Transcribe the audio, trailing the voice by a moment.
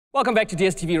Welcome back to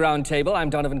DStv Roundtable. I'm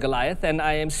Donovan Goliath, and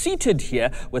I am seated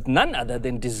here with none other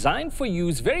than Design for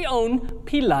You's very own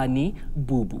Pilani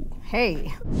Bubu.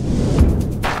 Hey.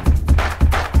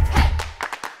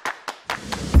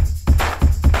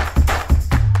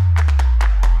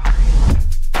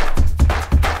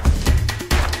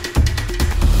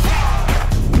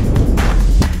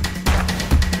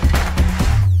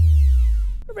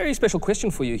 Very special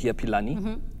question for you here,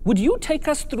 Pilani. Would you take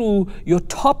us through your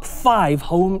top 5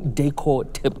 home decor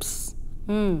tips?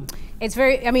 It's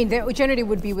very, I mean, they generally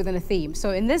would be within a theme. So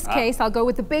in this case, I'll go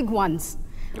with the big ones.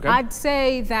 Okay. I'd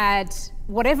say that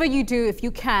whatever you do, if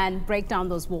you can, break down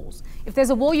those walls. If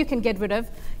there's a wall you can get rid of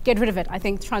it. I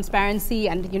think transparency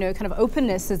and, you know, kind of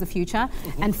openness is the future,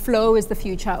 and flow is the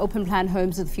future, open plan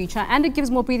homes is the future, and it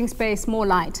gives more breathing space, more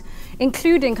light,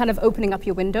 including kind of opening up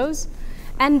your windows.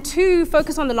 And 2,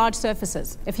 focus on the large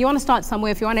surfaces. If you want to start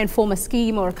somewhere, if you want to inform a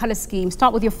scheme or a color scheme,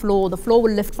 start with your floor. The floor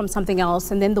will lift from something else,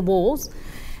 and then the walls.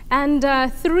 And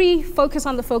 3, focus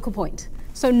on the focal point.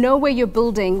 So know where you're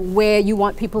building, where you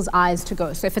want people's eyes to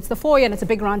go. So if it's the foyer and it's a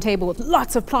big round table with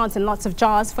lots of plants and lots of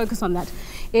jars, focus on that.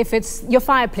 If it's your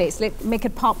fireplace, make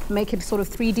it pop, make it sort of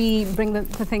 3D, bring the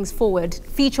things forward.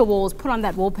 Feature walls, put on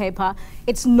that wallpaper.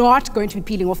 It's not going to be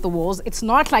peeling off the walls. It's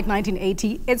not like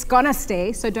 1980. It's gonna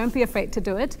stay, so don't be afraid to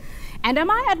do it. And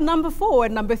am I at number 4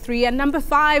 and number 3 and number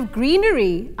 5,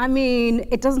 greenery? I mean,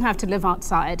 it doesn't have to live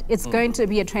outside. It's going to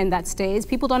be a trend that stays.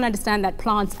 People don't understand that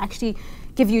plants actually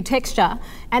give you texture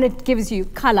and it gives you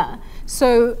color.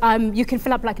 So you can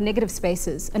fill up like negative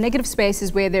spaces. A negative space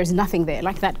is where there's nothing there,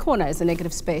 like that corner is a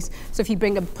negative space. So if you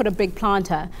put a big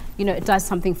planter, you know, it does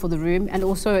something for the room, and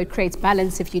also it creates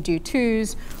balance if you do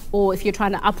 2s, or if you're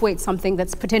trying to upweight something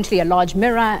that's potentially a large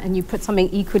mirror and you put something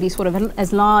equally sort of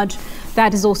as large,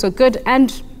 that is also good.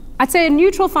 And I'd say a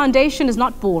neutral foundation is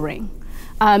not boring.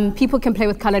 People can play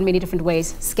with color in many different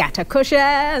ways. Scatter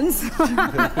cushions.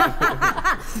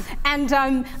 And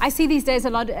I see these days a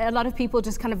lot of people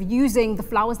just kind of using the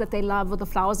flowers that they love or the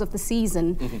flowers of the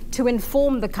season to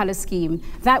inform the color scheme.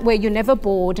 That way you're never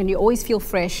bored and you always feel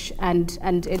fresh, and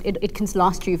it can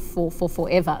last you for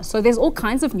forever. So there's all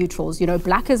kinds of neutrals. You know,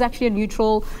 black is actually a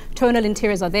neutral. Tonal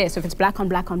interiors are there. So if it's black on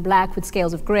black with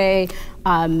scales of gray,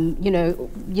 you know,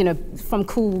 from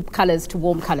cool colors to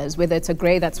warm colors, whether it's a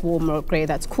gray that's warm or a gray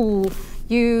that's cool.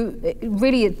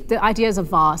 Really, the ideas are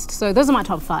vast. So those are my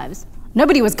top 5s.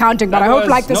 Nobody was counting, but I hope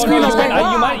like the screen was going,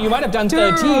 you might have done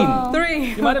 13.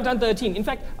 3. You might have done 13. In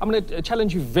fact, I'm going to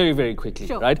challenge you very, very quickly,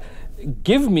 right?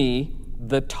 Give me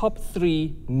the top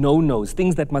 3 no-nos,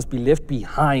 things that must be left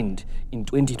behind in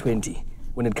 2020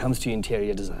 when it comes to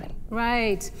interior design.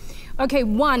 Right. Okay,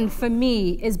 1 for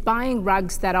me is buying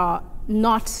rugs that are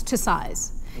not to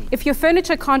size. If your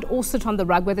furniture can't all sit on the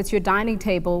rug, whether it's your dining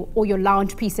table or your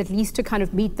lounge piece, at least to kind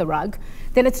of meet the rug,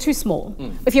 then it's too small.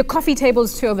 If your coffee table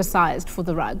is too oversized for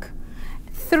the rug.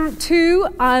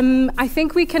 2, I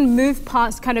think we can move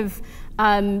past kind of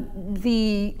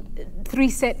the 3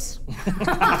 sets.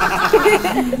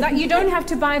 Like, you don't have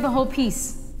to buy the whole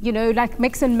piece. You know, like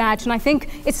mix and match, and I think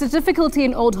it's a difficulty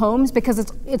in old homes because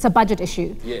it's a budget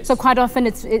issue. Yes. So quite often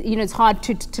it's hard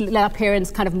to let our parents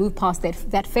kind of move past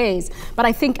that phase. But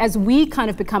I think as we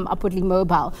kind of become upwardly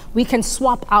mobile, we can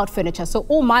swap out furniture. So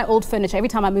all my old furniture, every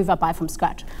time I move, I buy from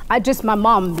scratch. My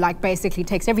mom like basically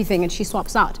takes everything and she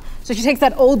swaps out. So she takes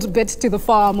that old bit to the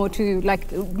farm or to,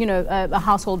 like, you know, a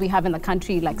household we have in the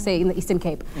country, like say in the Eastern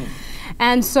Cape.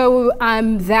 And so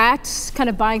that kind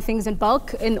of buying things in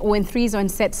bulk or in 3s or in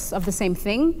sets of the same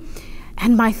thing.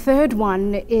 And my 3rd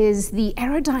one is the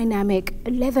aerodynamic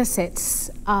leather sets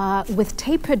with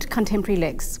tapered contemporary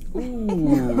legs. Ooh.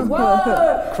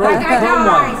 Whoa! Chrome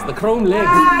ones, the chrome legs.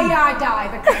 I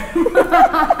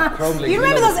die. Chrome legs. You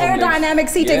remember those aerodynamic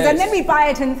seatings, yes. And then we buy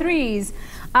it in 3s.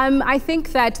 I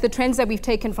think that the trends that we've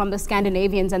taken from the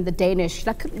Scandinavians and the Danish,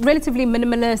 like relatively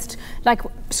minimalist, like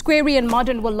squarey and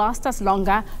modern, will last us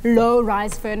longer,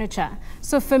 low-rise furniture.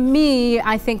 So for me,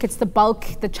 I think it's the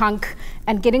bulk, the chunk,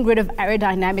 and getting rid of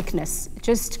aerodynamicness,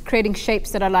 just creating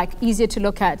shapes that are like easier to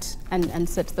look at and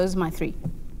sit. Those are my 3.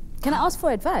 Can I ask for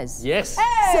advice? Yes.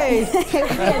 Hey!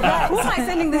 Who am I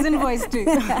sending this invoice to?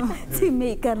 To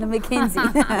me, Carla Mackenzie.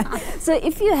 So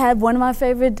if you have, one of my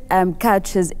favorite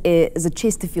couches is a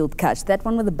Chesterfield couch, that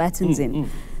one with the buttons in.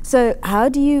 So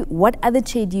what other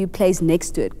chair do you place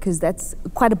next to it? Because that's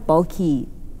quite a bulky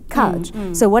couch.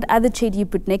 So what other chair do you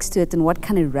put next to it, and what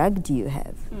kind of rug do you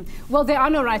have? Well, there are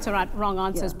no right or wrong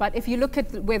answers, but if you look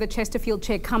at where the Chesterfield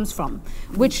chair comes from,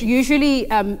 which usually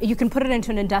you can put it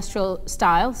into an industrial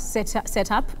style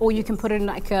setup, or you can put it in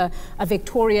like a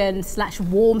Victorian /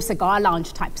 warm cigar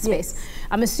lounge type space. Yes.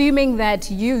 I'm assuming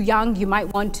that you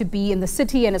might want to be in the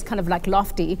city and it's kind of like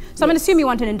lofty. So I'm going to assume you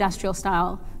want an industrial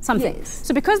style something. Yes.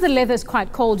 So because the leather is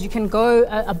quite cold, you can go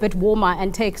a bit warmer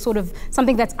and take sort of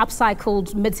something that's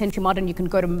upcycled mid-century modern. You can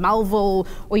go to Melville,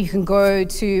 or you can go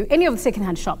to any of the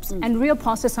secondhand shops and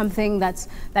reupholster something that's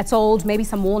old, maybe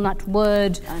some walnut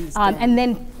wood, and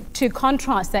then to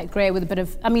contrast that grey with a bit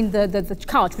of, the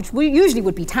couch, which usually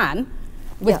would be tan,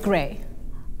 with grey.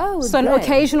 Oh, so an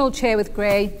occasional chair with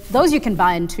grey, those you can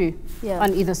buy into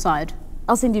on either side.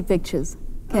 I'll send you pictures.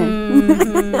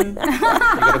 Okay.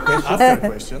 I got a question. I've got a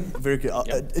question. Very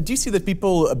good. Do you see that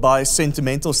people buy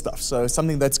sentimental stuff? So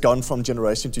something that's gone from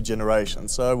generation to generation.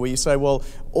 So where you say, well,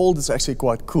 old is actually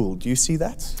quite cool. Do you see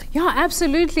that? Yeah,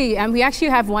 absolutely. And we actually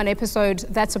have one episode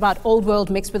that's about old world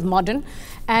mixed with modern.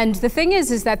 And the thing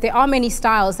is that there are many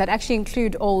styles that actually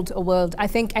include old world. I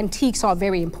think antiques are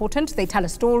very important. They tell a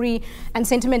story, and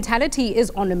sentimentality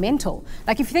is ornamental.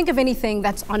 Like if you think of anything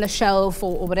that's on a shelf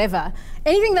or whatever,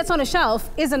 anything that's on a shelf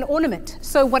is an ornament.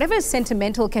 So whatever is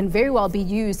sentimental can very well be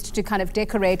used to kind of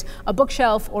decorate a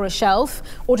bookshelf or a shelf,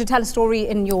 or to tell a story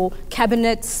in your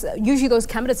cabinets. Usually those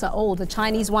cabinets are old, the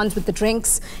Chinese ones with the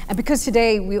drinks. And because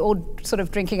today we're all sort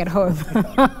of drinking at home,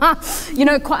 you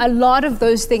know, quite a lot of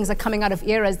those things are coming out of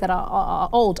eras that are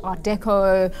old, Art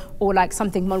Deco, or like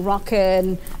something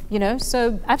Moroccan, you know.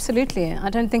 So absolutely, I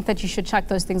don't think that you should chuck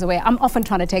those things away. I'm often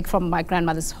trying to take from my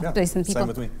grandmother's place and people. Same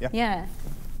with me. Yeah.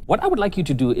 What I would like you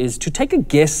to do is to take a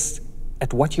guess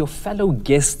at what your fellow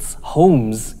guests'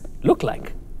 homes look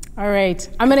like. All right,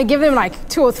 I'm going to give them like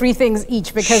 2 or 3 things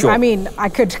each, because I mean, I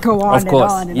could go on and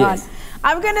on and on.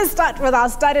 I'm going to start with our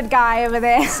studded guy over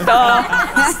there.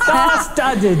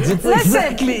 Star-studded.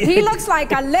 Listen, he looks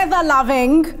like a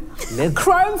leather-loving,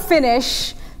 chrome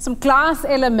finish, some glass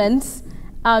elements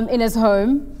in his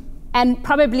home, and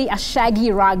probably a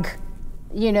shaggy rug.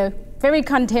 You know, very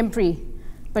contemporary.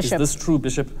 Bishop. Is this true,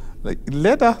 Bishop? Like,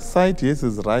 leather side, yes,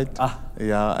 is right.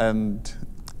 Yeah, and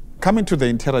coming to the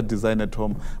interior design at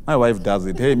home, my wife does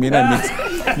it. Hey,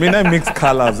 I mix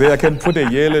colors. Hey, I can put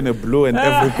a yellow and a blue and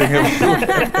everything.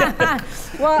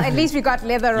 Well, at least we got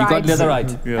leather right. You got leather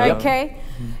right. Yeah. Okay.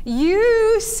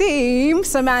 You seem,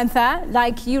 Samantha,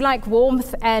 like you like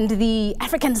warmth and the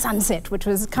African sunset, which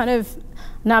was kind of,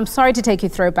 now I'm sorry to take you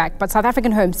throwback, but South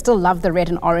African homes still love the red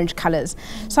and orange colors.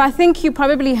 So I think you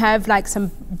probably have like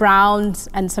some browns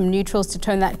and some neutrals to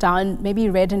tone that down, maybe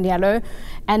red and yellow,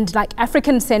 and like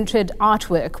African-centered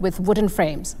artwork with wooden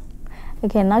frames.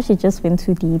 Okay, now she just went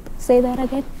too deep. Say that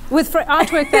again. With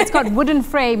artwork that's got wooden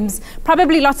frames,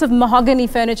 probably lots of mahogany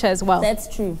furniture as well. That's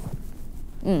true.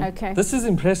 Okay. This is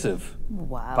impressive.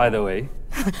 Wow. By the way.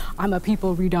 I'm a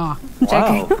people reader.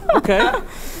 Wow. Okay.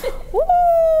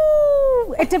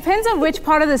 Ooh, it depends on which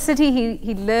part of the city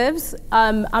he lives.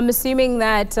 I'm assuming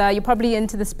that you're probably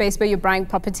into the space where you're buying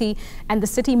property, and the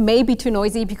city may be too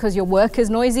noisy because your work is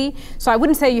noisy. So I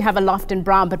wouldn't say you have a loft in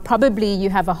brown, but probably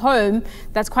you have a home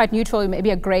that's quite neutral,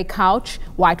 maybe a grey couch,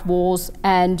 white walls,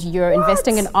 and you're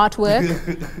investing in artwork.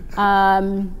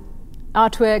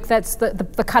 Artwork, that's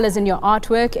the colors in your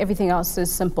artwork. Everything else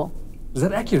is simple. Is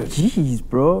that accurate? Jeez,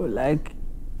 bro, like,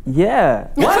 yeah.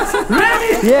 What?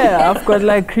 Really? Yeah, I've got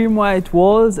like cream white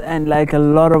walls and like a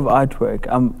lot of artwork.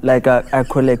 I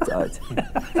collect art.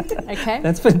 Okay.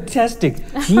 That's fantastic.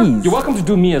 Jeez. You're welcome to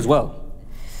do me as well.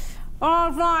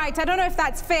 All right, I don't know if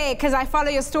that's fair, because I follow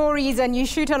your stories and you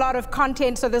shoot a lot of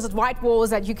content, so there's white walls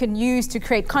that you can use to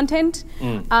create content.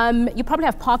 You probably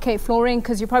have parquet flooring,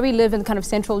 because you probably live in kind of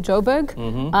central Joburg,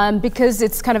 because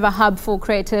it's kind of a hub for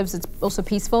creatives. It's also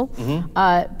peaceful.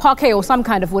 Parquet or some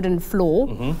kind of wooden floor.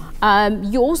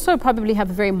 You also probably have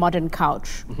a very modern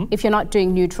couch, if you're not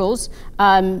doing neutrals,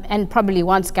 and probably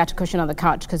one scatter cushion on the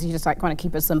couch, because you just like want to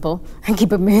keep it simple and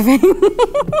keep it moving.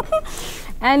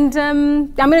 And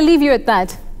I'm going to leave you at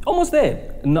that. Almost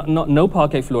there. No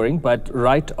parquet flooring, but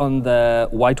right on the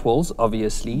white walls,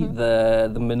 obviously.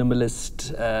 The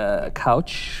minimalist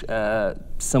couch,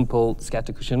 simple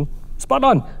scatter cushion. Spot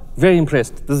on. Very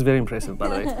impressed. This is very impressive, by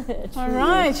the way. All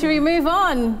right, should we move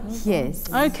on? Yes.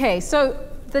 Okay, so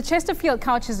the Chesterfield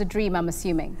couch is a dream, I'm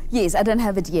assuming. Yes, I don't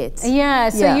have it yet. Yeah,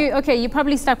 so you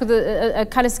probably stuck with a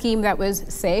color scheme that was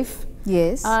safe.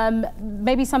 Yes.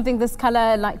 Maybe something this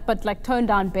color, but toned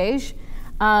down beige,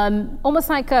 almost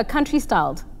like a country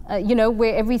styled. You know,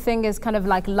 where everything is kind of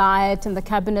like light and the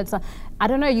cabinets are, I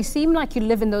don't know, you seem like you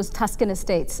live in those Tuscan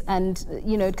estates, and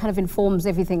you know, it kind of informs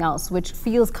everything else, which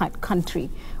feels kind of country,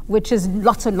 which is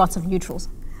lots and lots of neutrals.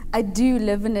 I do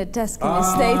live in a Tuscan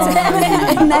estate,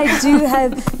 and I do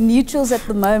have neutrals at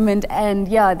the moment, and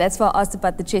yeah, that's why I asked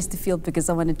about the Chesterfield, because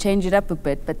I want to change it up a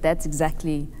bit, but that's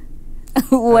exactly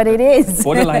what it is.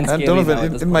 Borderline And scary Donovan, now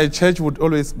at this in my church, would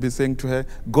always be saying to her,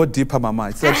 "Go deeper, Mama."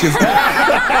 It's like she's,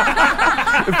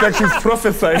 it's like she's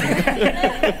prophesying.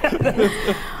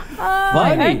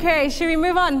 Okay, should we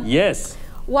move on? Yes.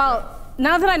 Well,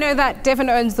 now that I know that Devon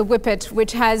owns the Whippet,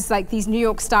 which has like these New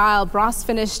York style brass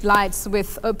finished lights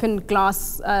with open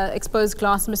glass, exposed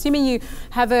glass, I'm assuming you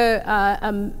have a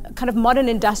kind of modern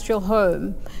industrial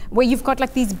home where you've got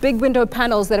like these big window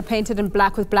panels that are painted in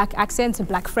black with black accents and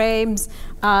black frames.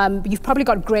 You've probably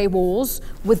got grey walls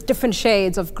with different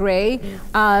shades of grey,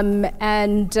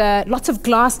 and lots of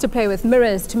glass to play with,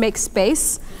 mirrors to make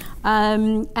space.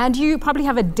 And you probably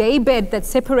have a day bed that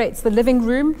separates the living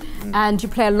room, and you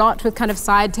play a lot with kind of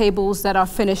side tables that are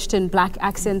finished in black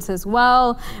accents as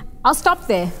well. I'll stop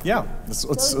there. Yeah, it's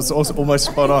also almost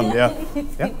spot on. Yeah.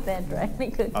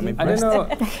 I'm impressed.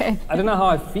 I don't know how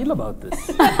I feel about this.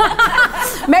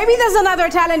 Maybe there's another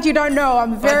talent you don't know.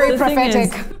 I'm very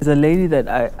prophetic. There's a lady that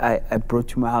I brought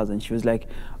to my house, and she was like,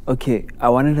 okay, I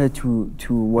wanted her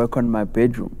to work on my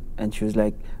bedroom, and she was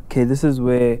like, okay, this is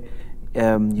where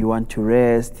you want to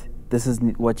rest, this is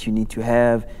what you need to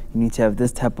have. You need to have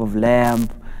this type of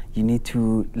lamp, you need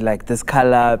to like this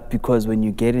color, because when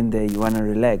you get in there you want to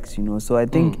relax, you know. So I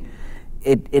think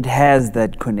it has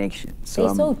that connection. So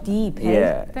They're so deep, hey?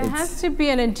 Yeah, There has to be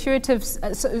an intuitive,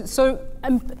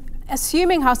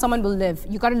 assuming how someone will live,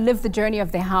 you got to live the journey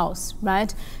of their house,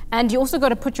 right? And you also got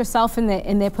to put yourself in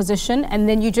their position, and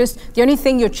then the only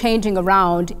thing you're changing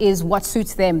around is what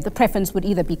suits them. The preference would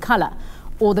either be color,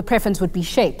 or the preference would be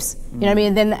shapes, you know what I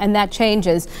mean? And that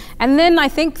changes. And then I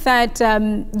think that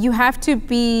you have to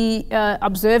be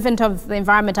observant of the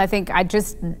environment. I think I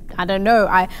don't know,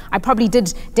 I probably did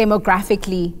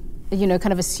demographically, you know,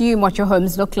 kind of assume what your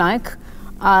homes look like.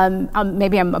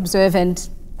 Maybe I'm observant.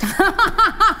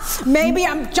 Maybe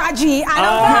I'm judgy, I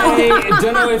don't know. I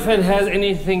don't know if it has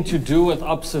anything to do with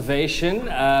observation.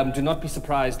 Do not be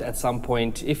surprised at some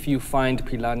point if you find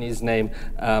Pilani's name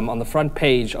on the front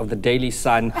page of the Daily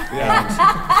Sun.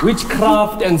 And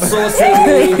witchcraft and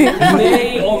sorcery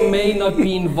may or may not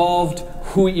be involved.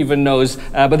 Who even knows?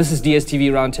 But this is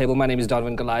DStv Roundtable. My name is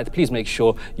Donovan Goliath. Please make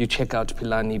sure you check out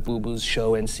Pilani Bubu's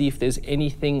show and see if there's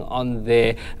anything on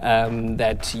there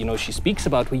that, you know, she speaks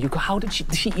about where you go, how did she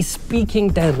is speaking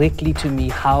directly to me.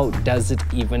 How does it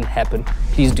even happen?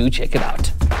 Please do check it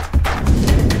out.